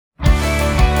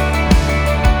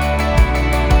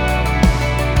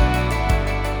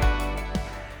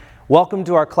Welcome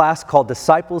to our class called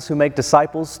Disciples Who Make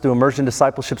Disciples through Immersion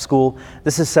Discipleship School.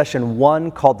 This is session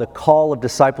 1 called The Call of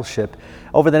Discipleship.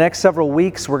 Over the next several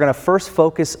weeks, we're going to first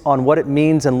focus on what it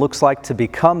means and looks like to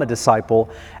become a disciple.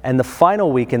 And the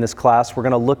final week in this class, we're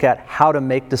going to look at how to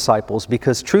make disciples.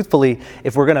 Because truthfully,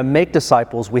 if we're going to make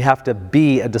disciples, we have to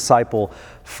be a disciple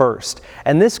first.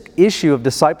 And this issue of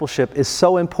discipleship is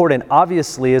so important.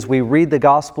 Obviously, as we read the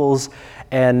Gospels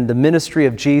and the ministry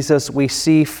of Jesus, we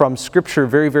see from Scripture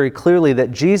very, very clearly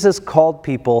that Jesus called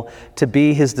people to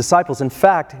be His disciples. In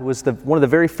fact, it was one of the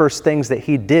very first things that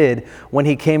He did when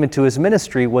He came into His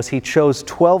ministry was He chose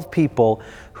 12 people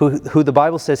who the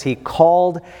Bible says He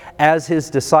called as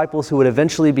His disciples, who would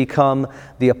eventually become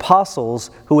the apostles,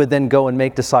 who would then go and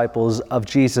make disciples of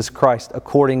Jesus Christ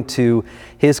according to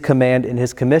His command and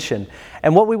His commission.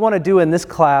 And what we want to do in this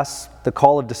class, the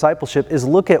Call of Discipleship, is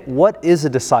look at what is a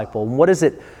disciple and what does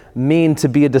it mean to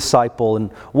be a disciple,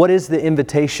 and what is the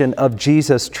invitation of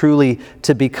Jesus truly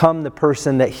to become the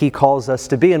person that He calls us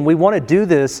to be. And we want to do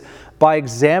this by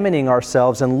examining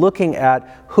ourselves and looking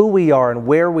at who we are and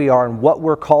where we are and what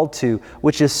we're called to,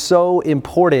 which is so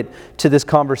important to this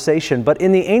conversation. But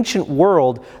in the ancient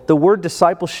world, the word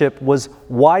discipleship was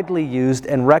widely used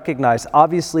and recognized.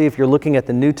 Obviously, if you're looking at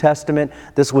the New Testament,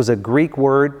 this was a Greek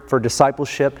word for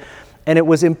discipleship. And it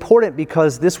was important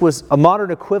because this was a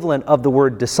modern equivalent of the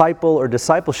word disciple or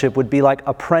discipleship would be like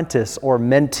apprentice or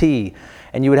mentee.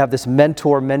 And you would have this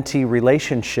mentor-mentee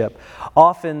relationship.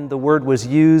 Often the word was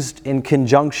used in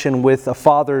conjunction with a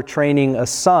father training a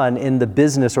son in the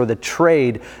business or the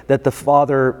trade that the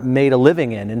father made a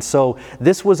living in. And so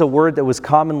this was a word that was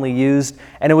commonly used,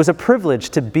 and it was a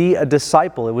privilege to be a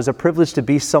disciple. It was a privilege to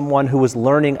be someone who was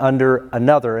learning under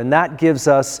another. And that gives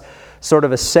us sort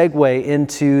of a segue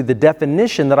into the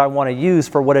definition that I want to use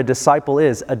for what a disciple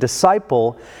is. A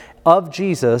disciple of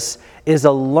Jesus is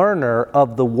a learner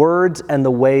of the words and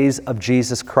the ways of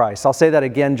Jesus Christ. I'll say that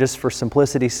again just for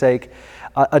simplicity's sake.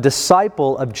 A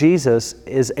disciple of Jesus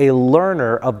is a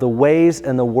learner of the ways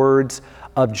and the words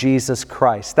of Jesus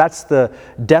Christ. That's the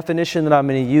definition that I'm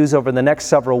going to use over the next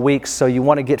several weeks, so you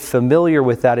want to get familiar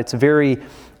with that. It's very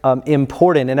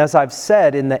important. And as I've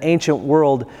said, in the ancient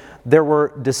world, there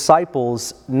were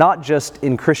disciples, not just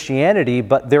in Christianity,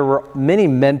 but there were many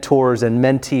mentors and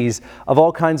mentees of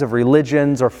all kinds of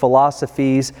religions or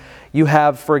philosophies. You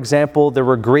have, for example, there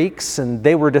were Greeks, and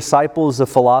they were disciples of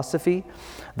philosophy.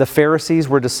 The Pharisees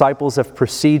were disciples of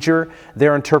procedure,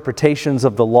 their interpretations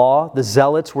of the law. The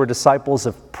Zealots were disciples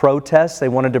of protest. They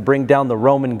wanted to bring down the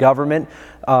Roman government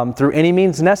through any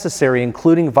means necessary,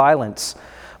 including violence.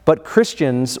 But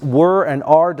Christians were and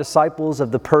are disciples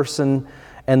of the person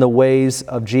and the ways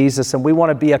of Jesus. And we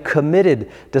want to be a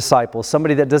committed disciple,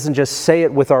 somebody that doesn't just say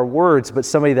it with our words, but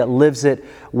somebody that lives it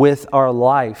with our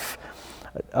life.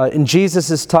 In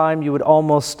Jesus' time, you would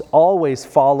almost always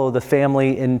follow the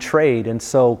family in trade. And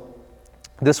so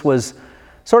this was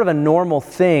sort of a normal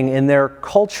thing in their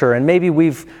culture. And maybe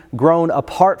we've grown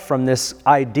apart from this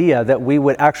idea that we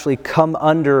would actually come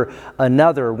under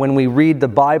another. When we read the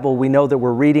Bible, we know that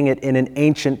we're reading it in an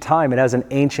ancient time. It has an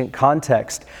ancient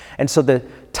context. And so the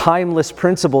timeless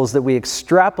principles that we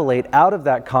extrapolate out of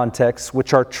that context,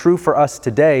 which are true for us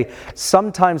today,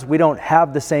 sometimes we don't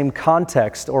have the same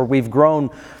context, or we've grown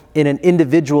in an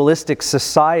individualistic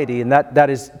society, and that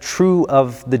is true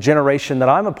of the generation that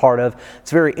I'm a part of.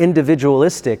 It's very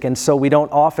individualistic, and so we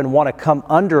don't often want to come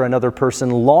under another person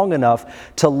long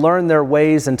enough to learn their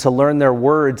ways and to learn their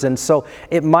words. And so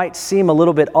it might seem a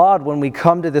little bit odd when we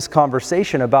come to this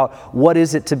conversation about what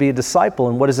is it to be a disciple,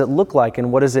 and what does it look like,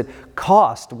 and what does it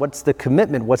cost, what's the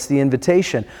commitment, what's the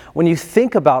invitation. When you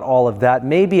think about all of that,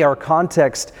 maybe our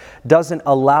context doesn't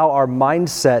allow our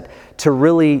mindset to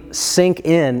really sink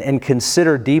in and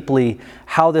consider deeply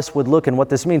how this would look and what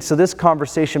this means. So this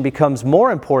conversation becomes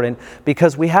more important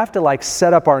because we have to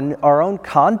set up our own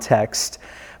context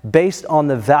based on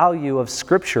the value of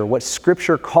Scripture, what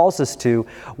Scripture calls us to.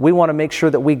 We want to make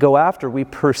sure that we go after, we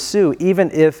pursue,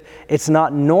 even if it's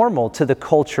not normal to the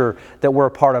culture that we're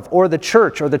a part of, or the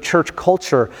church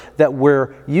culture that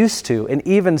we're used to. And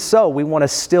even so, we want to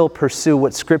still pursue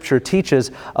what Scripture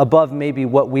teaches above maybe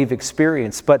what we've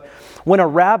experienced. But when a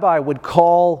rabbi would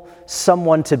call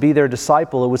someone to be their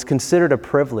disciple, it was considered a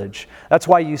privilege. That's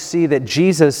why you see that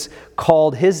Jesus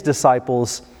called His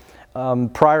disciples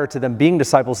prior to them being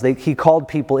disciples. He called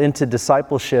people into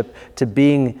discipleship to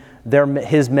being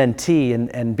his mentee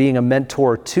and being a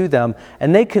mentor to them,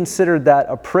 and they considered that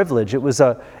a privilege. It was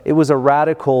a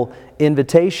radical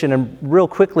invitation. And real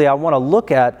quickly, I want to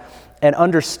look at and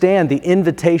understand the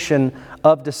invitation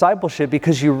of discipleship,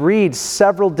 because you read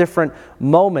several different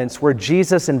moments where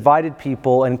Jesus invited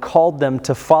people and called them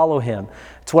to follow him.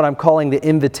 It's what I'm calling the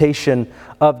invitation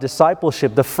of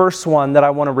discipleship. The first one that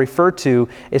I want to refer to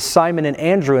is Simon and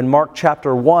Andrew in Mark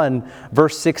chapter 1,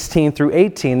 verse 16 through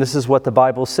 18. This is what the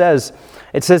Bible says.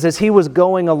 It says, "As he was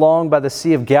going along by the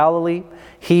Sea of Galilee,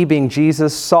 he, being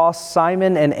Jesus, saw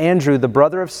Simon and Andrew, the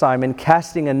brother of Simon,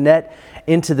 casting a net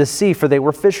into the sea, for they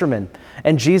were fishermen.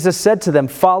 And Jesus said to them,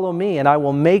 'Follow me, and I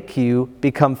will make you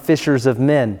become fishers of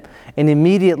men.' And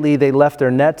immediately they left their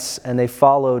nets and they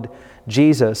followed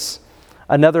Jesus."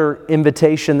 Another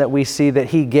invitation that we see that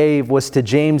he gave was to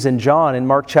James and John in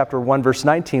Mark chapter 1, verse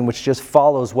 19, which just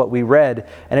follows what we read.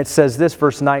 And it says this,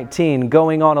 verse 19,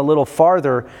 "Going on a little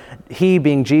farther, he,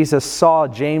 being Jesus, saw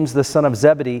James the son of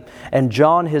Zebedee and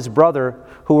John his brother,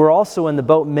 who were also in the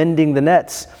boat mending the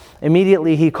nets.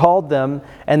 Immediately he called them,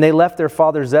 and they left their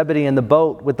father Zebedee in the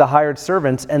boat with the hired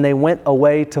servants, and they went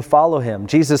away to follow him."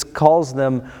 Jesus calls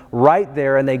them right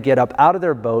there, and they get up out of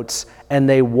their boats and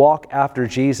they walk after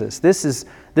Jesus. This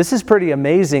is pretty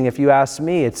amazing if you ask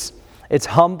me. It's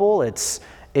humble, it's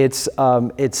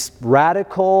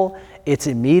radical, it's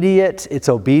immediate, it's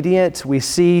obedient. We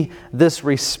see this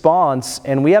response,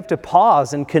 and we have to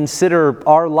pause and consider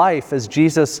our life as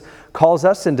Jesus calls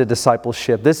us into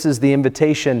discipleship. This is the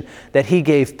invitation that he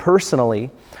gave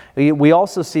personally. We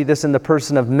also see this in the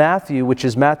person of Matthew, which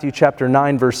is Matthew chapter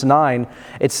 9, verse 9.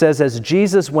 It says, "As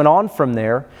Jesus went on from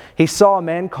there, he saw a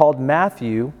man called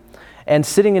Matthew, and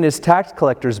sitting in his tax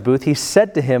collector's booth, he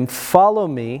said to him, 'Follow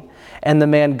me.' And the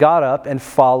man got up and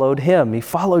followed him." He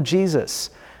followed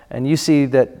Jesus. And you see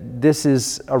that this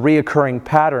is a reoccurring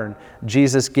pattern.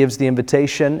 Jesus gives the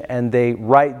invitation, and they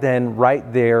right then, right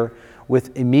there,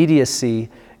 with immediacy,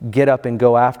 get up and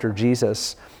go after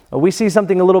Jesus. We see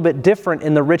something a little bit different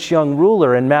in the rich young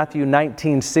ruler in Matthew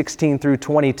 19, 16 through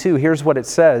 22. Here's what it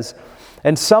says.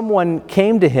 "And someone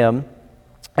came to him,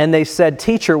 and they said,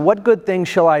 'Teacher, what good thing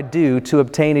shall I do to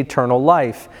obtain eternal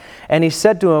life?' And he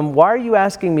said to him, 'Why are you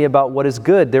asking me about what is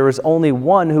good? There is only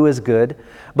one who is good.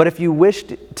 But if you wish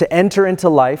to enter into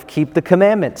life, keep the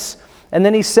commandments.' And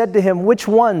then he said to him, 'Which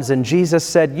ones?' And Jesus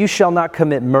said, 'You shall not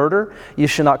commit murder. You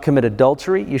shall not commit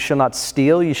adultery. You shall not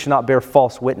steal. You shall not bear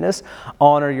false witness.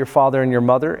 Honor your father and your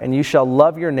mother. And you shall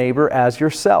love your neighbor as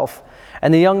yourself.'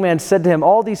 And the young man said to him,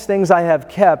 'All these things I have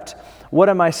kept. What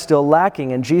am I still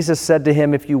lacking?' And Jesus said to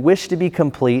him, 'If you wish to be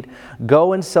complete,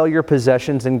 go and sell your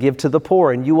possessions and give to the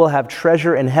poor, and you will have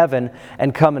treasure in heaven,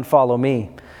 and come and follow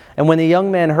me.' And when the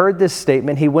young man heard this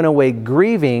statement, he went away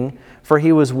grieving, for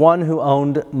he was one who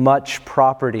owned much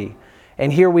property."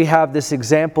 And here we have this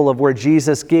example of where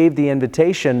Jesus gave the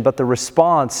invitation, but the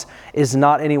response is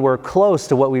not anywhere close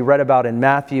to what we read about in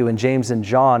Matthew and James and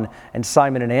John and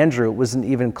Simon and Andrew. It wasn't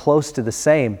even close to the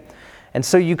same. And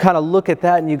so you kind of look at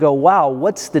that and you go, wow,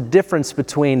 what's the difference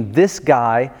between this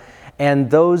guy and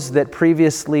those that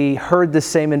previously heard the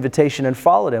same invitation and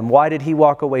followed him? Why did he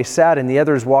walk away sad and the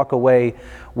others walk away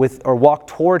with, or walk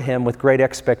toward him with great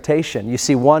expectation? You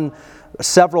see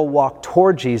several walk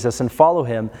toward Jesus and follow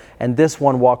him, and this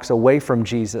one walks away from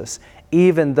Jesus,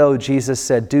 even though Jesus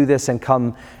said, "Do this and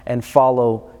come and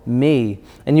follow me."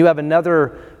 And you have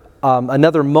another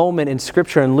moment in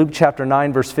Scripture in Luke chapter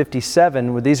 9, verse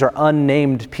 57, where these are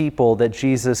unnamed people that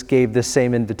Jesus gave this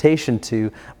same invitation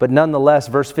to. But nonetheless,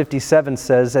 verse 57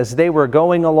 says, "As they were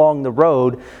going along the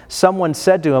road, someone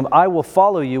said to him, 'I will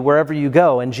follow you wherever you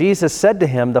go.' And Jesus said to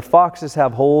him, 'The foxes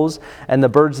have holes, and the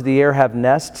birds of the air have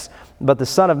nests, but the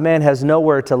Son of Man has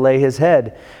nowhere to lay his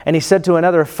head.' And he said to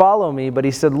another, 'Follow me.' But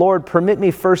he said, 'Lord, permit me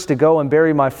first to go and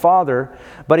bury my father.'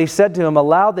 But he said to him,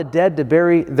 'Allow the dead to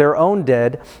bury their own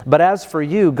dead, but as for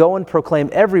you, go and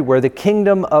proclaim everywhere the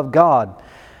kingdom of God.'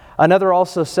 Another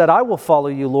also said, 'I will follow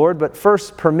you, Lord, but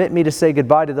first permit me to say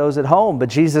goodbye to those at home.' But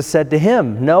Jesus said to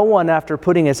him, 'No one, after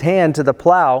putting his hand to the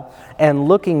plow and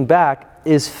looking back,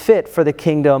 is fit for the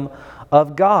kingdom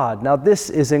of God." Now this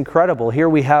is incredible. Here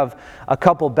we have a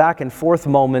couple back and forth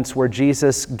moments where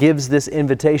Jesus gives this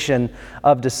invitation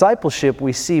of discipleship.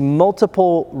 We see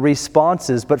multiple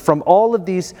responses, but from all of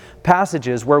these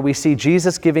passages where we see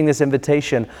Jesus giving this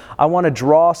invitation, I want to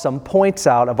draw some points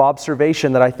out of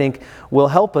observation that I think will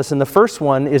help us. And the first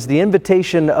one is the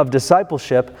invitation of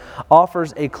discipleship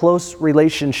offers a close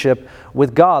relationship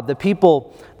with God. The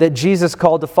people that Jesus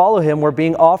called to follow him were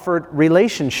being offered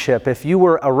relationship. If you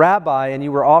were a rabbi and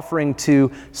you were offering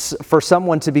for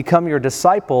someone to become your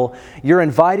disciple, you're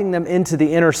inviting them into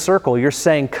the inner circle. You're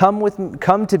saying,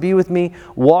 come to be with me,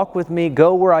 walk with me,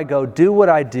 go where I go, do what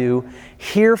I do,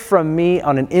 hear from me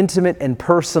on an intimate and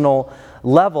personal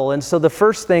level. And so the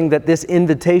first thing that this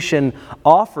invitation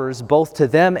offers, both to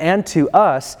them and to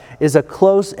us, is a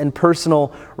close and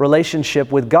personal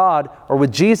relationship with God or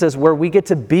with Jesus, where we get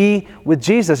to be with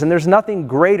Jesus. And there's nothing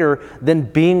greater than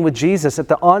being with Jesus. At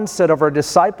the onset of our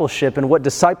discipleship, and what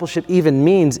discipleship even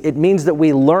means, it means that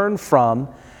we learn from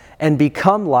and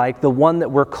become like the one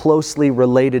that we're closely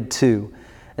related to.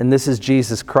 And this is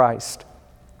Jesus Christ.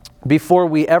 Before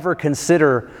we ever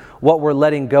consider what we're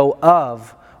letting go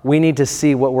of, we need to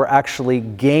see what we're actually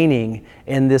gaining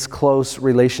in this close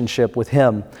relationship with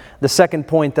Him. The second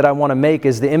point that I want to make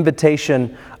is the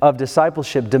invitation of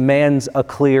discipleship demands a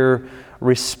clear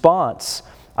response.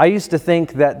 I used to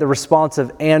think that the response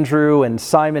of Andrew and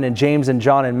Simon and James and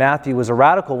John and Matthew was a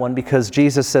radical one, because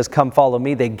Jesus says, "Come follow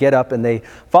me." They get up and they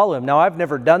follow Him. Now, I've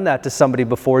never done that to somebody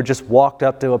before, just walked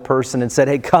up to a person and said,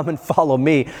 "Hey, come and follow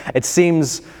me." It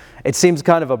seems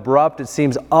kind of abrupt, it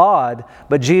seems odd,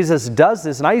 but Jesus does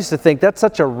this. And I used to think that's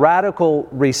such a radical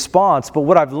response. But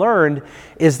what I've learned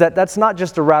is that that's not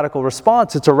just a radical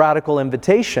response, it's a radical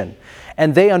invitation.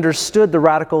 And they understood the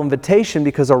radical invitation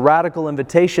because a radical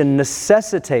invitation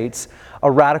necessitates a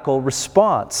radical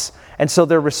response. And so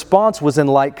their response was in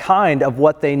like kind of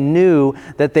what they knew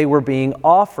that they were being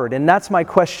offered. And that's my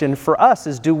question for us,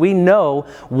 is do we know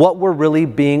what we're really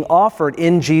being offered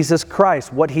in Jesus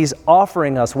Christ? What He's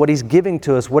offering us, what He's giving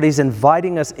to us, what He's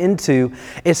inviting us into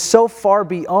is so far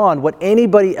beyond what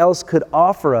anybody else could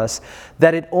offer us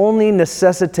that it only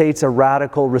necessitates a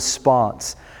radical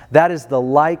response. That is the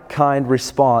like kind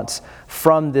response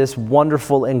from this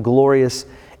wonderful and glorious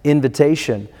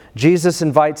invitation. Jesus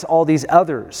invites all these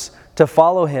others to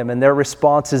follow Him, and their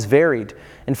response is varied.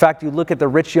 In fact, you look at the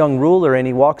rich young ruler and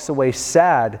he walks away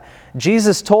sad.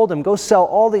 Jesus told him, "Go sell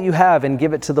all that you have and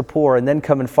give it to the poor, and then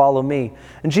come and follow me."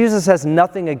 And Jesus has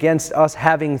nothing against us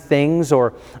having things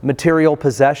or material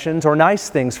possessions, or nice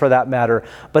things for that matter.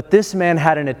 But this man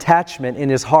had an attachment in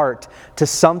his heart to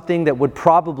something that would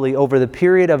probably, over the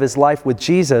period of his life with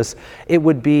Jesus, it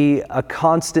would be a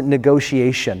constant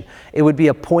negotiation. It would be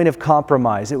a point of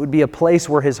compromise. It would be a place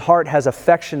where his heart has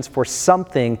affections for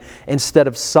something instead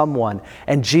of someone.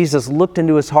 And Jesus looked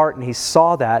into his heart and He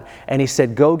saw that, and He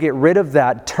said, "Go get rid of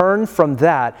that, turn from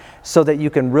that, so that you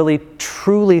can really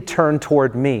truly turn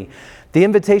toward me." The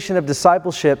invitation of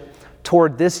discipleship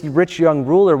toward this rich young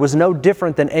ruler was no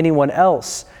different than anyone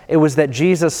else. It was that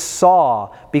Jesus saw,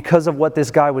 because of what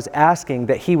this guy was asking,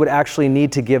 that he would actually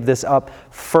need to give this up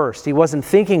first. He wasn't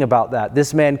thinking about that.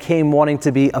 This man came wanting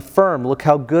to be affirmed. Look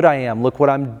how good I am. Look what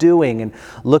I'm doing. And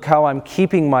look how I'm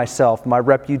keeping myself, my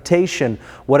reputation,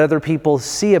 what other people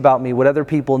see about me, what other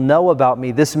people know about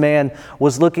me. This man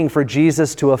was looking for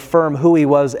Jesus to affirm who He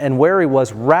was and where He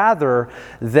was, rather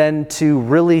than to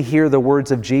really hear the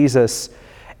words of Jesus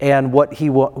and what He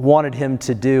wanted him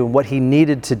to do, and what he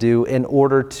needed to do in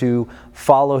order to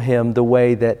follow Him the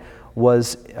way that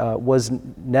was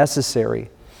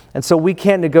necessary. And so we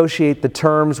can't negotiate the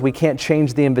terms, we can't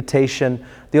change the invitation.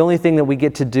 The only thing that we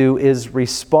get to do is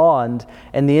respond,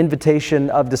 and the invitation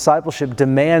of discipleship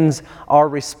demands our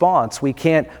response. We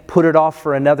can't put it off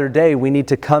for another day. We need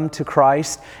to come to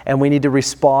Christ, and we need to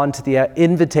respond to the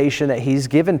invitation that He's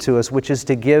given to us, which is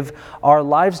to give our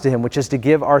lives to Him, which is to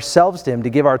give ourselves to Him, to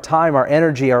give our time, our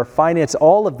energy, our finance.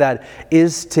 All of that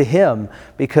is to Him,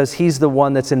 because He's the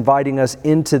one that's inviting us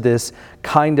into this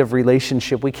kind of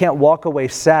relationship. We can't walk away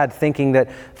sad thinking that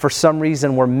for some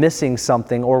reason we're missing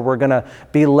something, or we're going to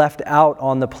be left out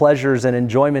on the pleasures and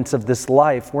enjoyments of this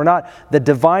life. We're not. The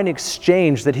divine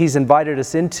exchange that He's invited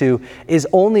us into is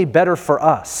only better for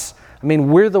us. I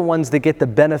mean, we're the ones that get the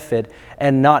benefit,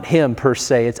 and not Him per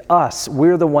se. It's us.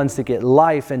 We're the ones that get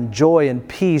life and joy and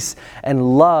peace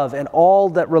and love and all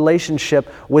that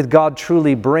relationship with God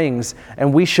truly brings.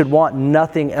 And we should want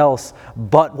nothing else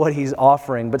but what He's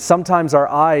offering. But sometimes our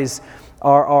eyes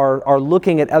are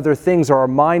looking at other things, or our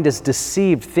mind is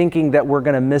deceived thinking that we're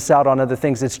going to miss out on other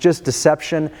things. It's just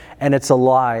deception, and it's a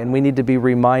lie, and we need to be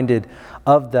reminded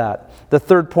of that. The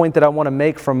third point that I want to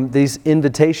make from these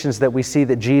invitations that we see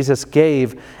that Jesus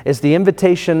gave is the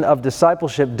invitation of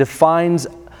discipleship defines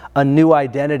a new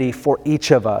identity for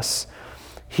each of us.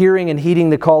 Hearing and heeding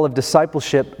the call of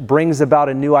discipleship brings about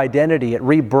a new identity. It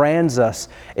rebrands us,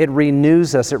 it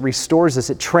renews us, it restores us,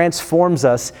 it transforms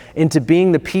us into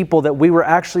being the people that we were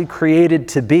actually created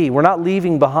to be. We're not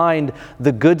leaving behind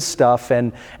the good stuff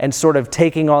and sort of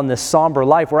taking on this somber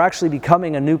life. We're actually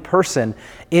becoming a new person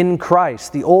in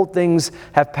Christ. The old things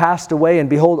have passed away, and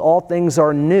behold, all things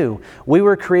are new. We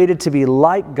were created to be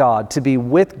like God, to be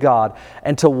with God,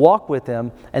 and to walk with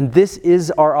Him, and this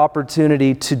is our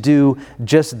opportunity to do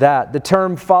just that. The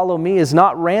term "follow me" is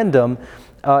not random.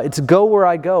 It's go where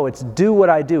I go. It's do what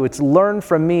I do. It's learn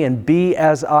from me and be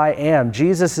as I am.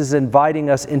 Jesus is inviting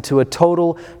us into a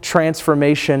total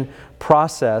transformation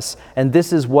process, and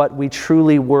this is what we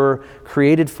truly were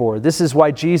created for. This is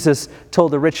why Jesus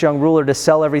told the rich young ruler to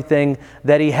sell everything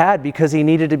that he had, because he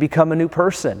needed to become a new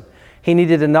person. He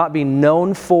needed to not be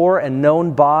known for and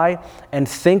known by and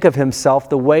think of himself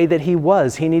the way that he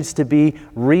was. He needs to be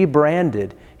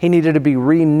rebranded. He needed to be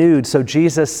renewed. So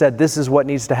Jesus said, this is what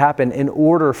needs to happen in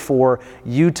order for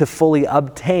you to fully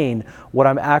obtain what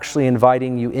I'm actually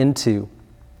inviting you into.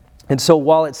 And so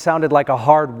while it sounded like a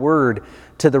hard word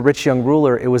to the rich young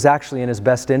ruler, it was actually in his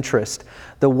best interest.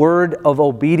 The word of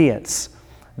obedience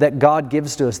that God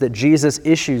gives to us, that Jesus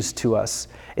issues to us,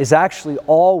 is actually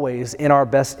always in our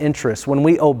best interest. When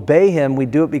we obey him, we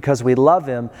do it because we love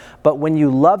him. But when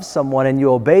you love someone and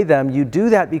you obey them, you do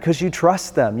that because you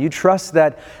trust them. You trust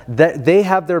that they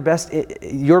have your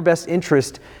best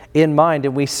interest in mind.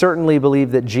 And we certainly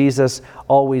believe that Jesus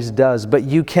always does. But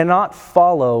you cannot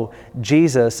follow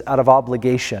Jesus out of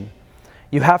obligation.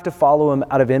 You have to follow him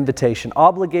out of invitation.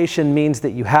 Obligation means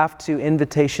that you have to.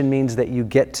 Invitation means that you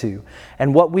get to.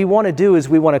 And what we want to do is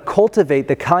we want to cultivate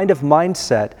the kind of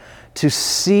mindset to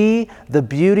see the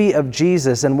beauty of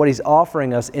Jesus and what he's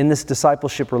offering us in this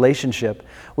discipleship relationship.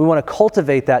 We want to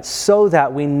cultivate that so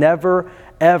that we never,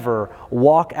 ever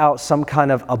walk out some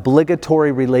kind of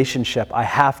obligatory relationship. I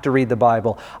have to read the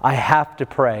Bible. I have to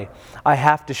pray. I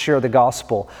have to share the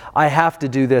gospel. I have to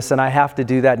do this and I have to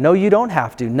do that. No, you don't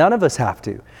have to. None of us have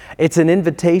to. It's an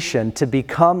invitation to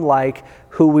become like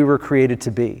who we were created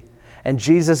to be. And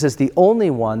Jesus is the only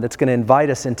one that's going to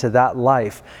invite us into that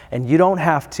life. And you don't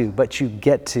have to, but you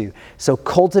get to. So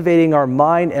cultivating our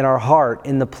mind and our heart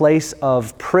in the place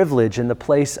of privilege, in the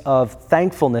place of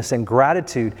thankfulness and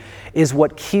gratitude is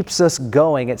what keeps us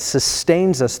going. It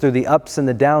sustains us through the ups and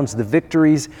the downs, the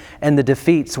victories and the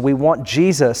defeats. We want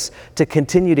Jesus to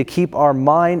continue to keep our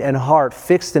mind and heart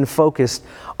fixed and focused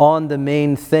on the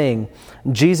main thing.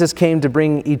 Jesus came to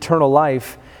bring eternal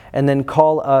life and then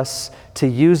call us to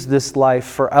use this life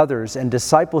for others. And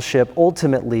discipleship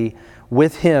ultimately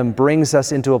with him brings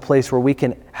us into a place where we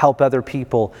can help other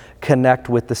people connect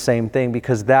with the same thing,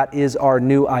 because that is our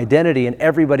new identity, and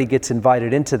everybody gets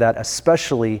invited into that,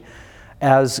 especially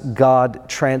as God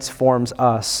transforms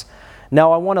us.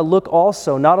 Now, I want to look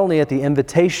also not only at the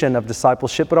invitation of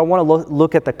discipleship, but I want to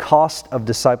look at the cost of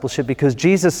discipleship, because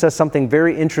Jesus says something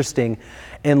very interesting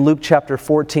in Luke chapter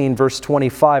 14, verse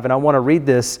 25. And I want to read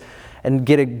this and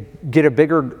get a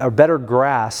better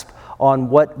grasp on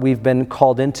what we've been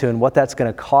called into and what that's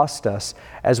going to cost us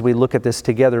as we look at this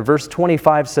together. Verse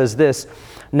 25 says this,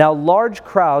 "Now large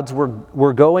crowds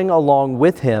were going along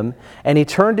with him, and he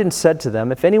turned and said to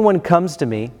them, 'If anyone comes to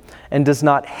me and does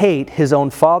not hate his own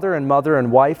father and mother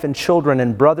and wife and children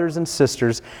and brothers and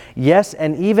sisters, yes,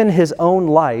 and even his own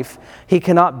life, he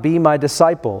cannot be my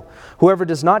disciple. Whoever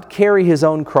does not carry his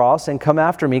own cross and come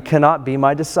after me cannot be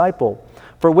my disciple.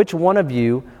 For which one of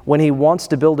you, when he wants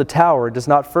to build a tower, does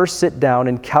not first sit down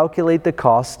and calculate the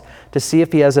cost to see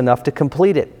if he has enough to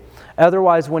complete it?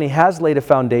 Otherwise, when he has laid a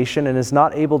foundation and is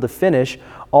not able to finish,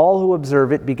 all who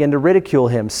observe it begin to ridicule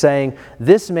him, saying,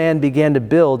 "This man began to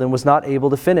build and was not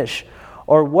able to finish."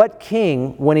 Or what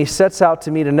king, when he sets out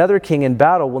to meet another king in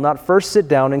battle, will not first sit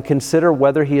down and consider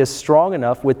whether he is strong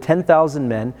enough with 10,000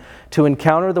 men to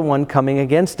encounter the one coming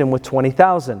against him with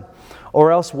 20,000?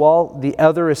 Or else, while the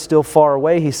other is still far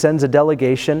away, he sends a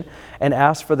delegation and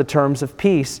asks for the terms of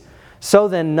peace. So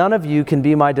then none of you can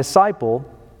be my disciple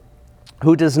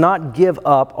who does not give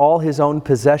up all his own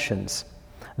possessions.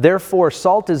 Therefore,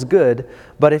 salt is good,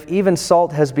 but if even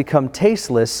salt has become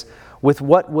tasteless, with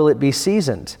what will it be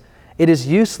seasoned? It is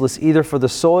useless either for the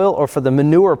soil or for the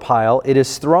manure pile. It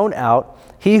is thrown out.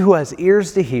 He who has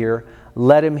ears to hear,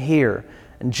 let him hear."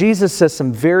 And Jesus says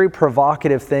some very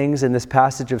provocative things in this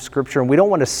passage of Scripture, and we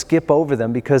don't want to skip over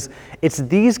them, because it's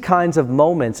these kinds of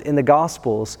moments in the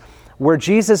Gospels where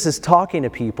Jesus is talking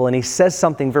to people and he says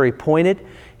something very pointed,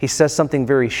 he says something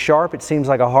very sharp, it seems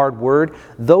like a hard word.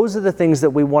 Those are the things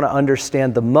that we want to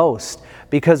understand the most,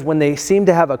 because when they seem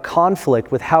to have a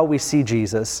conflict with how we see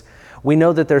Jesus, we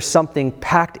know that there's something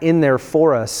packed in there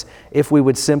for us if we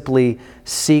would simply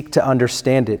seek to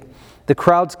understand it. The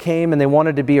crowds came and they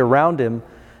wanted to be around him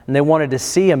and they wanted to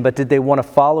see him, but did they want to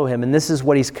follow him? And this is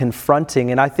what he's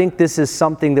confronting. And I think this is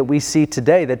something that we see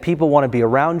today, that people want to be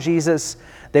around Jesus.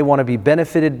 They want to be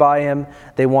benefited by him.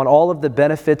 They want all of the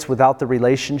benefits without the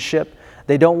relationship.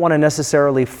 They don't want to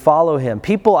necessarily follow him.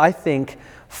 People, I think,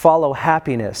 follow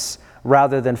happiness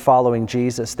rather than following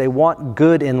Jesus. They want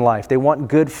good in life. They want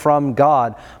good from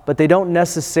God, but they don't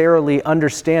necessarily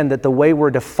understand that the way we're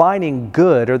defining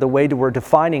good or the way we're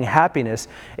defining happiness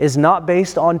is not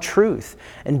based on truth.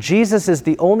 And Jesus is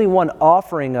the only one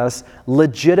offering us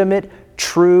legitimate,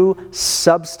 true,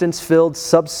 substance-filled,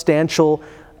 substantial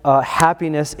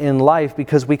happiness in life,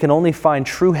 because we can only find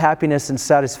true happiness and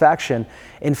satisfaction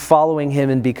in following Him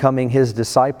and becoming His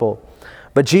disciple.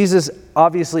 But Jesus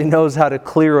obviously knows how to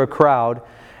clear a crowd,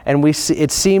 and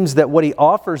it seems that what He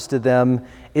offers to them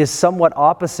is somewhat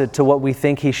opposite to what we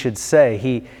think He should say.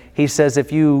 He says,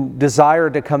 if you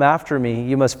desire to come after me,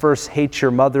 you must first hate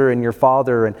your mother and your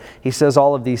father, and He says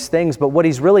all of these things. But what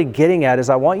He's really getting at is,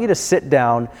 I want you to sit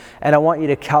down and I want you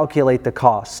to calculate the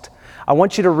cost. I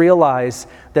want you to realize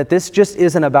that this just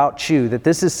isn't about you, that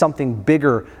this is something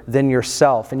bigger than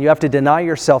yourself. And you have to deny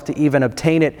yourself to even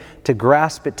obtain it, to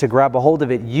grasp it, to grab a hold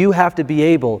of it. You have to be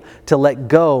able to let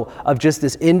go of just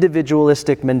this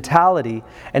individualistic mentality.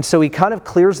 And so He kind of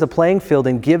clears the playing field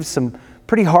and gives some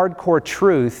pretty hardcore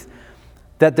truth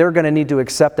that they're going to need to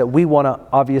accept, that we want to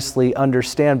obviously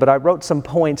understand. But I wrote some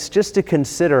points just to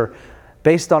consider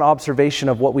based on observation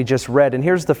of what we just read. And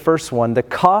here's the first one. The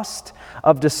cost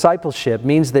of discipleship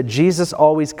means that Jesus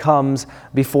always comes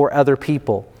before other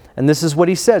people. And this is what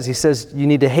He says. He says, you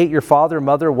need to hate your father,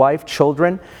 mother, wife,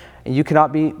 children, and you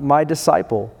cannot be my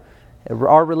disciple.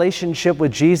 Our relationship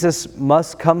with Jesus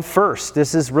must come first.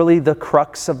 This is really the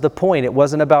crux of the point. It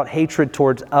wasn't about hatred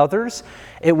towards others.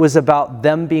 It was about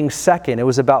them being second. It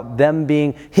was about Him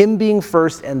being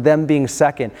first and them being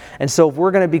second. And so if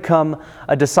we're going to become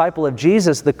a disciple of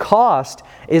Jesus, the cost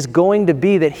is going to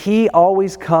be that He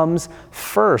always comes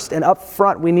first. And up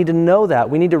front, we need to know that.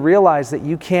 We need to realize that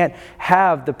you can't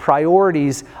have the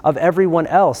priorities of everyone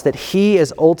else, that He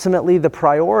is ultimately the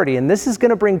priority. And this is going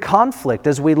to bring conflict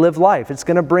as we live life. It's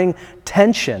going to bring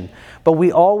tension. But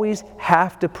we always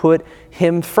have to put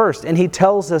Him first. And He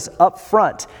tells us up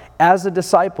front, as a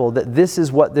disciple, that this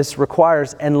is what this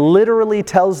requires, and literally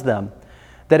tells them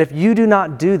that if you do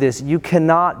not do this, you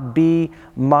cannot be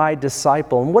my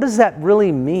disciple. And what does that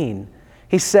really mean?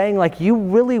 He's saying, like, you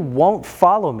really won't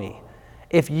follow me.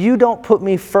 If you don't put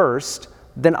me first,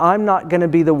 then I'm not going to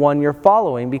be the one you're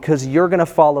following, because you're going to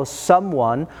follow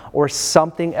someone or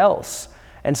something else.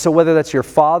 And so whether that's your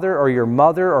father or your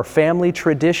mother or family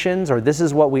traditions, or this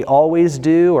is what we always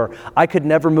do, or I could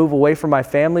never move away from my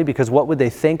family because what would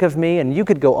they think of me? And you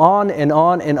could go on and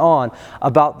on and on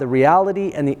about the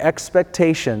reality and the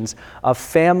expectations of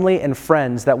family and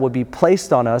friends that will be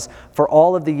placed on us for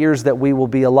all of the years that we will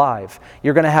be alive.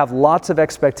 You're going to have lots of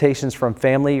expectations from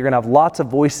family. You're going to have lots of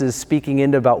voices speaking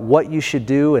into about what you should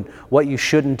do and what you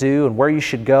shouldn't do and where you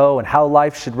should go and how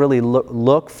life should really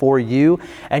look for you.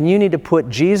 And you need to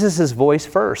put Jesus' voice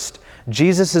first,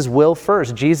 Jesus' will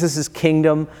first, Jesus'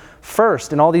 kingdom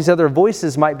first. And all these other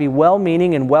voices might be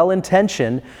well-meaning and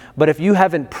well-intentioned, but if you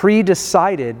haven't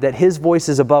pre-decided that His voice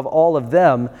is above all of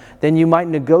them, then you might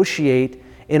negotiate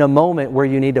in a moment where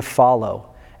you need to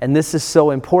follow. And this is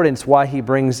so important. It's why He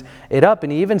brings it up.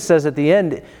 And He even says at the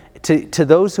end, to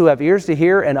those who have ears to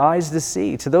hear and eyes to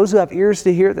see, to those who have ears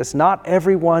to hear this, not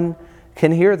everyone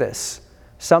can hear this.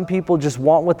 Some people just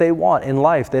want what they want in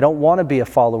life. They don't want to be a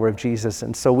follower of Jesus.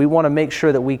 And so we want to make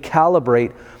sure that we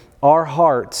calibrate our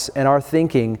hearts and our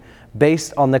thinking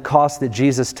based on the cost that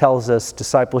Jesus tells us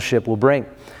discipleship will bring.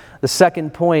 The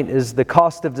second point is the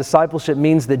cost of discipleship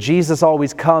means that Jesus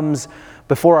always comes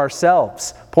before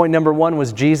ourselves. Point number one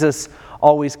was Jesus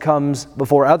always comes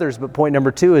before others, but point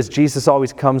number two is Jesus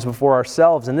always comes before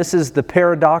ourselves. And this is the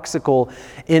paradoxical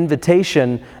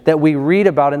invitation that we read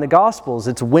about in the Gospels.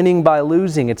 It's winning by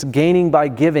losing, it's gaining by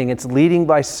giving, it's leading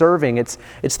by serving, it's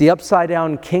the upside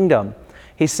down kingdom.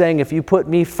 He's saying, if you put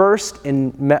me first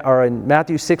in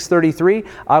Matthew 6:33,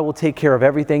 I will take care of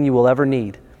everything you will ever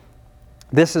need.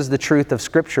 This is the truth of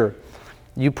Scripture.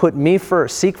 You put me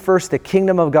first, seek first the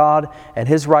kingdom of God and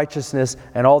His righteousness,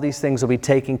 and all these things will be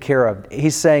taken care of.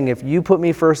 He's saying, if you put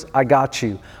me first, I got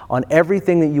you. On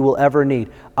everything that you will ever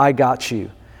need, I got you.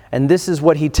 And this is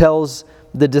what He tells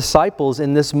the disciples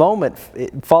in this moment.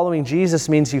 Following Jesus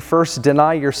means you first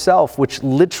deny yourself, which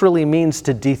literally means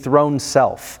to dethrone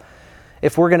self.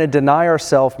 If we're going to deny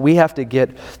ourselves, we have to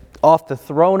get off the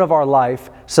throne of our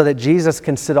life so that Jesus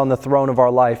can sit on the throne of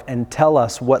our life and tell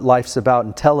us what life's about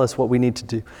and tell us what we need to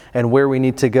do and where we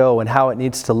need to go and how it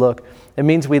needs to look. It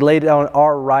means we lay down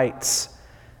our rights.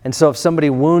 And so if somebody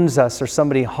wounds us or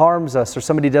somebody harms us or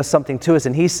somebody does something to us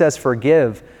and He says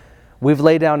forgive, We've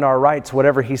laid down our rights.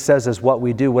 Whatever he says is what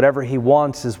we do. Whatever he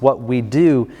wants is what we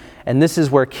do. And this is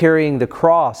where carrying the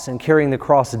cross and carrying the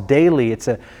cross daily, it's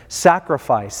a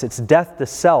sacrifice. It's death to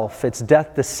self. It's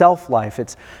death to self-life.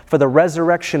 It's for the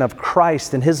resurrection of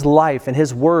Christ and his life and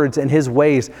his words and his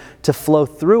ways to flow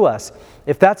through us.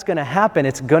 If that's going to happen,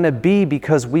 it's going to be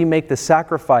because we make the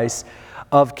sacrifice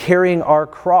of carrying our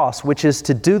cross, which is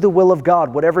to do the will of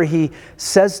God. Whatever he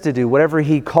says to do, whatever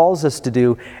he calls us to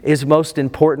do is most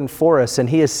important for us. And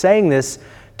he is saying this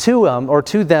to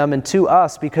them and to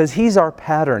us because he's our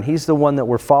pattern. He's the one that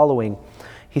we're following.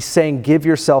 He's saying, give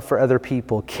yourself for other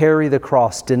people. Carry the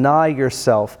cross. Deny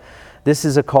yourself. This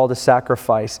is a call to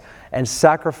sacrifice. And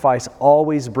sacrifice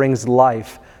always brings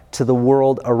life to the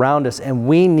world around us. And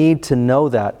we need to know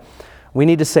that. We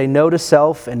need to say no to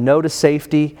self and no to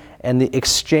safety and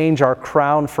exchange our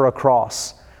crown for a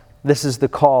cross. This is the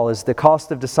call. Is the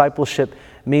cost of discipleship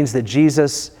means that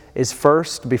Jesus is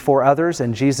first before others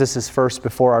and Jesus is first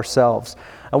before ourselves.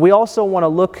 And we also want to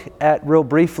look at real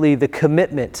briefly the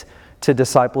commitment to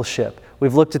discipleship.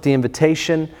 We've looked at the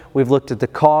invitation, we've looked at the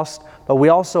cost, but we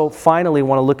also finally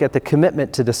want to look at the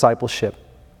commitment to discipleship.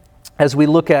 As we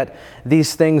look at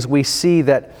these things, we see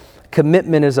that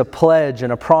commitment is a pledge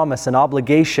and a promise, an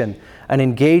obligation, an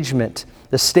engagement,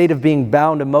 the state of being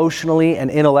bound emotionally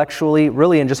and intellectually,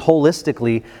 really and just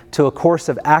holistically, to a course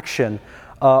of action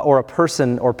or a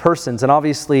person or persons. And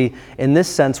obviously, in this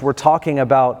sense, we're talking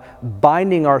about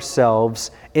binding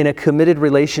ourselves in a committed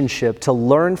relationship to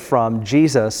learn from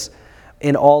Jesus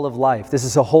in all of life. This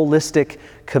is a holistic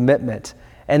commitment.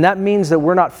 And that means that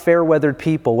we're not fair-weathered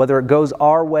people, whether it goes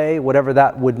our way, whatever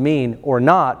that would mean, or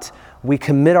not. We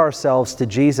commit ourselves to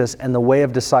Jesus and the way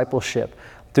of discipleship.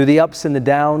 Through the ups and the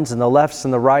downs and the lefts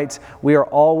and the rights, we are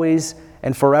always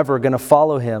and forever going to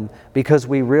follow him because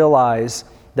we realize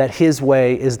that his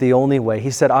way is the only way.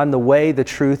 He said, I'm the way, the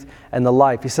truth, and the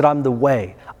life. He said, I'm the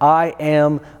way. I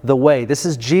am the way. This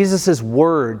is Jesus'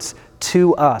 words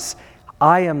to us.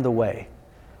 I am the way.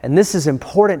 And this is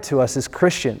important to us as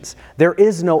Christians. There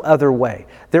is no other way.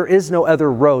 There is no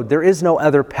other road. There is no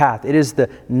other path. It is the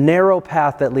narrow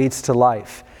path that leads to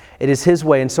life. It is his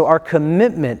way. And so our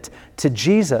commitment to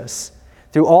Jesus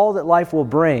through all that life will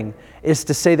bring is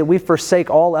to say that we forsake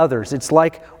all others. It's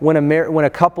like when a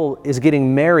couple is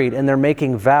getting married and they're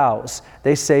making vows.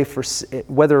 They say,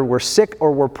 whether we're sick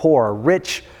or we're poor,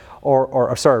 rich or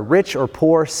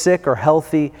poor, sick or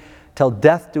healthy, till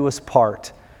death do us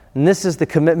part. And this is the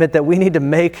commitment that we need to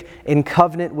make in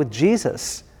covenant with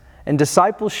Jesus. And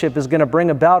discipleship is going to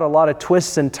bring about a lot of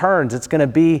twists and turns. It's going to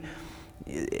be,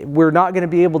 we're not going to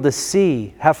be able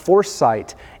to have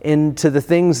foresight into the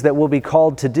things that we'll be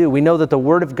called to do. We know that the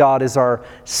Word of God is our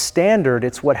standard.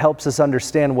 It's what helps us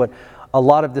understand what a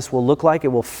lot of this will look like. It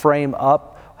will frame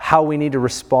up how we need to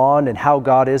respond and how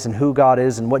God is and who God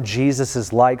is and what Jesus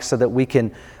is like so that we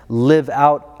can live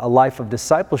out a life of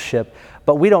discipleship.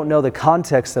 But we don't know the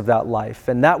context of that life,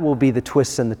 and that will be the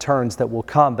twists and the turns that will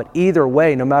come. But either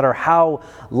way, no matter how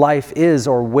life is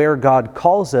or where God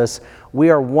calls us,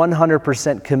 we are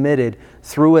 100% committed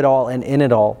through it all and in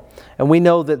it all. And we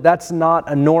know that that's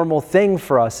not a normal thing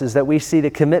for us, is that we see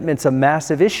that commitment's a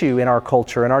massive issue in our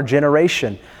culture, in our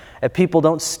generation. If people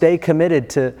don't stay committed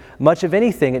to much of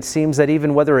anything, it seems that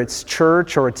even whether it's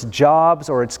church or it's jobs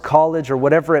or it's college or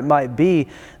whatever it might be,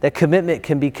 that commitment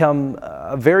can become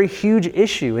a very huge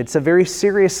issue. It's a very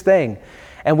serious thing.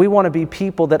 And we want to be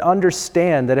people that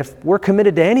understand that if we're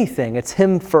committed to anything, it's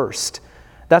him first.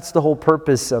 That's the whole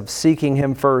purpose of seeking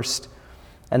him first,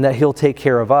 and that he'll take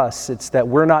care of us. It's that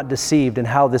we're not deceived in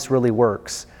how this really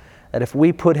works. That if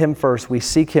we put him first, we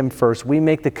seek him first, we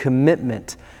make the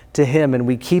commitment to him and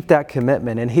we keep that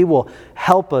commitment, and he will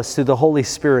help us through the Holy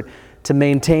Spirit to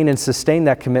maintain and sustain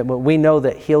that commitment. We know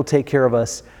that he'll take care of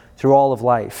us through all of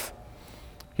life.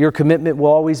 Your commitment will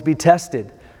always be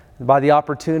tested by the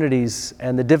opportunities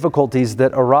and the difficulties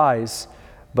that arise,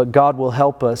 but God will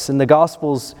help us. In the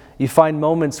Gospels, you find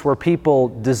moments where people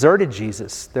deserted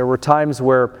Jesus. There were times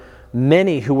where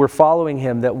many who were following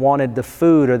him that wanted the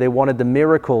food or they wanted the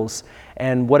miracles,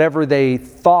 and whatever they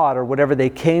thought or whatever they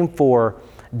came for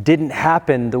didn't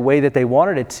happen the way that they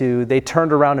wanted it to, they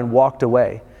turned around and walked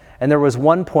away. And there was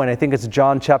one point, I think it's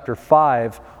John chapter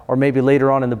 5, or maybe later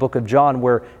on in the book of John,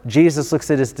 where Jesus looks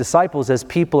at his disciples as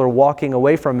people are walking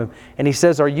away from him, and he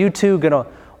says, "Are you too going to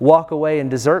walk away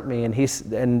and desert me?"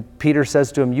 And Peter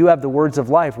says to him, "You have the words of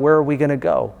life. Where are we going to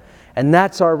go?" And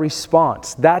that's our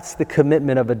response. That's the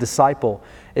commitment of a disciple,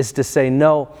 is to say,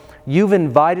 "No, you've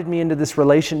invited me into this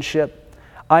relationship.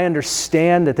 I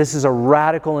understand that this is a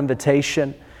radical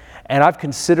invitation, and I've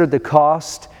considered the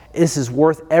cost. This is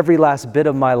worth every last bit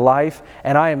of my life,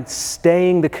 and I am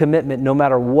staying the commitment no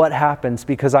matter what happens,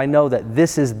 because I know that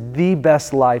this is the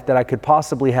best life that I could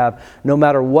possibly have, no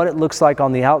matter what it looks like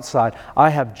on the outside. I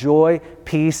have joy,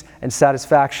 peace, and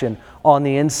satisfaction on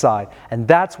the inside. And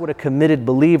that's what a committed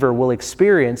believer will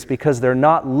experience, because they're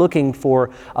not looking for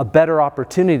a better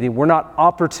opportunity. We're not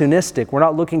opportunistic. We're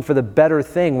not looking for the better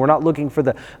thing. We're not looking for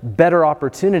the better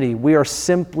opportunity. We are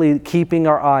simply keeping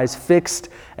our eyes fixed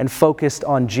and focused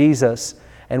on Jesus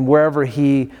and wherever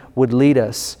He would lead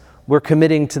us. We're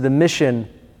committing to the mission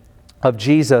of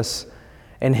Jesus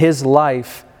and His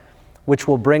life, which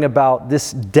will bring about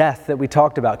this death that we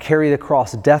talked about. Carry the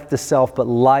cross, death to self, but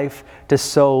life to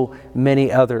so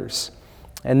many others.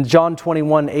 And John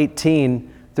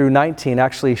 21:18-19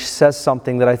 actually says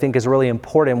something that I think is really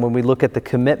important when we look at the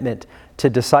commitment to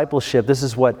discipleship. This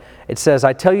is what it says.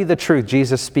 I tell you the truth,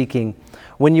 Jesus speaking.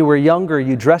 When you were younger,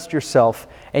 you dressed yourself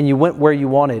and you went where you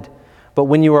wanted. But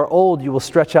when you are old, you will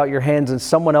stretch out your hands and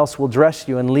someone else will dress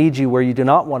you and lead you where you do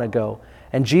not want to go.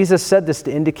 And Jesus said this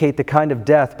to indicate the kind of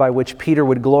death by which Peter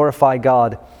would glorify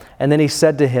God. And then He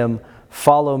said to him,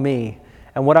 follow me.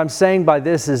 And what I'm saying by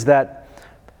this is that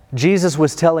Jesus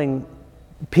was telling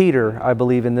Peter, I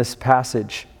believe in this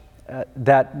passage,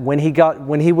 that when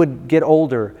he would get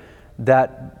older,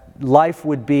 that life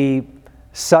would be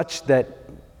such that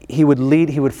he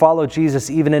would follow Jesus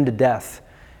even into death.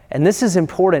 And this is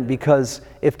important, because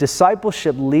if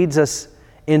discipleship leads us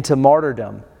into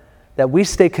martyrdom, that we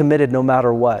stay committed no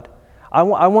matter what. I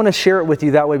want to share it with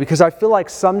you that way, because I feel like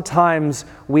sometimes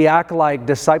we act like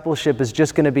discipleship is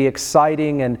just going to be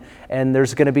exciting and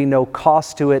there's going to be no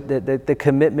cost to it, that the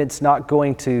commitment's not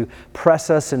going to press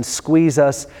us and squeeze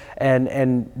us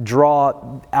and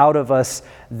draw out of us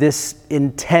this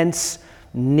intense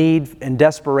need and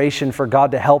desperation for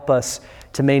God to help us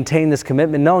to maintain this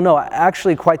commitment. No,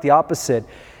 actually quite the opposite.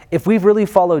 If we've really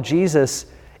followed Jesus,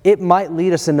 it might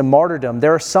lead us into martyrdom.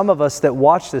 There are some of us that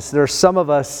watch this. There are some of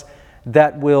us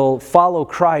that will follow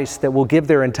Christ, that will give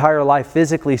their entire life,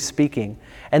 physically speaking.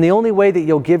 And the only way that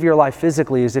you'll give your life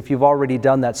physically is if you've already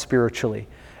done that spiritually.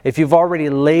 If you've already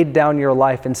laid down your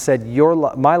life and said,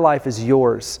 my life is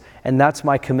yours, and that's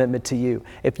my commitment to you.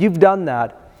 If you've done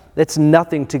that, it's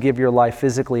nothing to give your life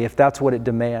physically if that's what it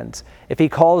demands. If He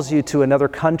calls you to another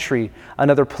country,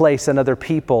 another place, another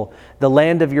people, the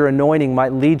land of your anointing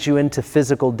might lead you into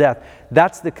physical death.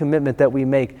 That's the commitment that we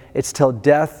make. It's till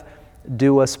death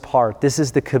do us part. This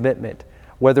is the commitment.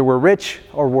 Whether we're rich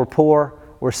or we're poor,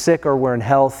 we're sick or we're in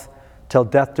health, till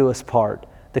death do us part.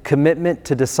 The commitment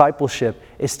to discipleship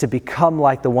is to become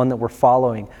like the one that we're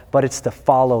following, but it's to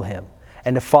follow Him,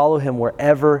 and to follow Him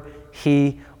wherever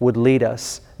He would lead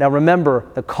us. Now remember,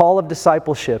 the call of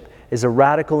discipleship is a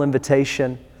radical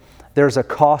invitation. There's a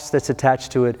cost that's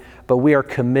attached to it, but we are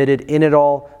committed in it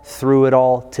all, through it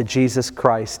all, to Jesus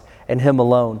Christ and Him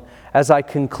alone. As I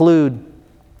conclude,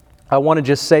 I want to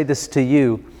just say this to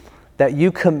you, that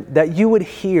you would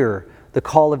hear the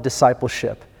call of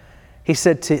discipleship. He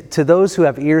said to those who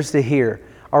have ears to hear,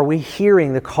 are we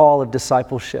hearing the call of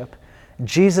discipleship?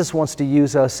 Jesus wants to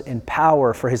use us in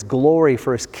power for His glory,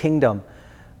 for His kingdom.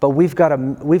 But we've got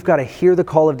to hear the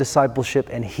call of discipleship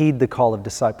and heed the call of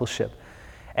discipleship.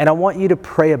 And I want you to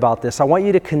pray about this. I want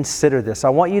you to consider this. I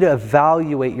want you to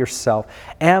evaluate yourself.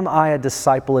 Am I a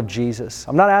disciple of Jesus?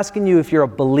 I'm not asking you if you're a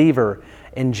believer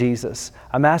in Jesus.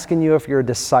 I'm asking you if you're a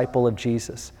disciple of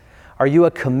Jesus. Are you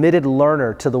a committed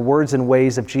learner to the words and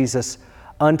ways of Jesus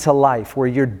unto life, where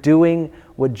you're doing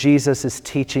what Jesus is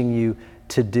teaching you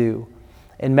to do?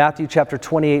 In Matthew chapter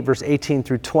 28, verse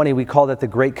 18-20, we call that the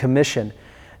Great Commission.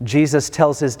 Jesus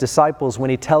tells His disciples, when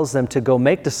He tells them to go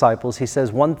make disciples, He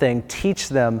says one thing: teach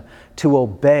them to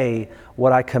obey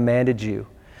what I commanded you.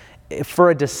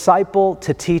 For a disciple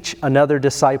to teach another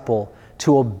disciple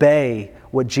to obey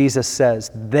what Jesus says,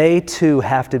 they too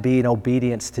have to be in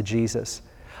obedience to Jesus.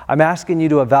 I'm asking you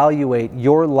to evaluate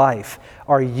your life.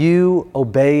 Are you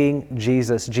obeying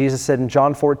Jesus? Jesus said in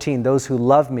John 14, those who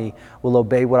love me will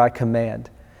obey what I command.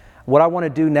 What I want to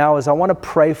do now is I want to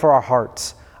pray for our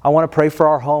hearts. I want to pray for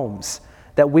our homes,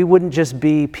 that we wouldn't just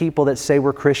be people that say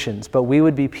we're Christians, but we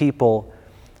would be people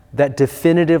that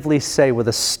definitively say with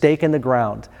a stake in the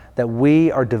ground that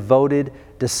we are devoted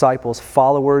disciples,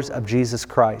 followers of Jesus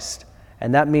Christ.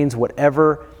 And that means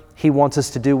whatever He wants us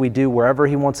to do, we do. Wherever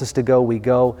He wants us to go, we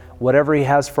go. Whatever He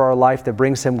has for our life that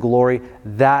brings Him glory,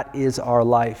 that is our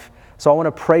life. So I want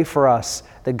to pray for us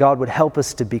that God would help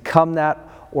us to become that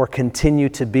or continue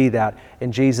to be that,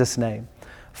 in Jesus' name.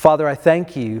 Father, I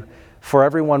thank You for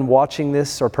everyone watching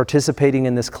this or participating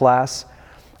in this class.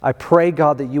 I pray,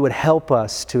 God, that You would help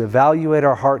us to evaluate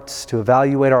our hearts, to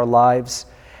evaluate our lives,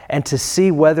 and to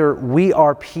see whether we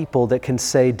are people that can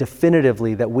say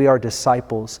definitively that we are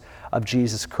disciples of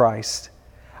Jesus Christ.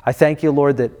 I thank you,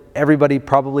 Lord, that everybody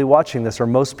probably watching this, or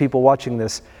most people watching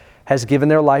this, has given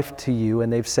their life to you,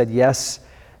 and they've said yes,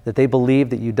 that they believe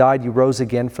that you died, you rose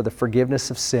again for the forgiveness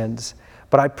of sins.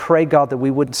 But I pray, God, that we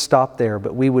wouldn't stop there,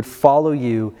 but we would follow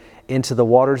you into the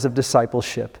waters of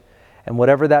discipleship. And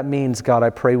whatever that means, God,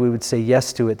 I pray we would say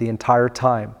yes to it the entire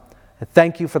time. And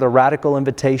thank you for the radical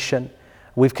invitation.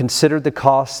 We've considered the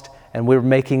cost, and we're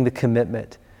making the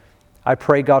commitment. I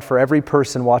pray, God, for every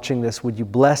person watching this, would you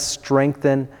bless,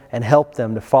 strengthen, and help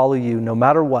them to follow you no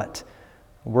matter what.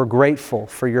 We're grateful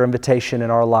for your invitation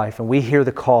in our life, and we hear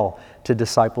the call to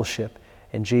discipleship.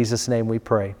 In Jesus' name we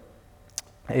pray.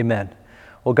 Amen.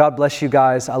 Well, God bless you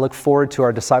guys. I look forward to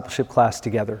our discipleship class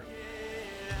together.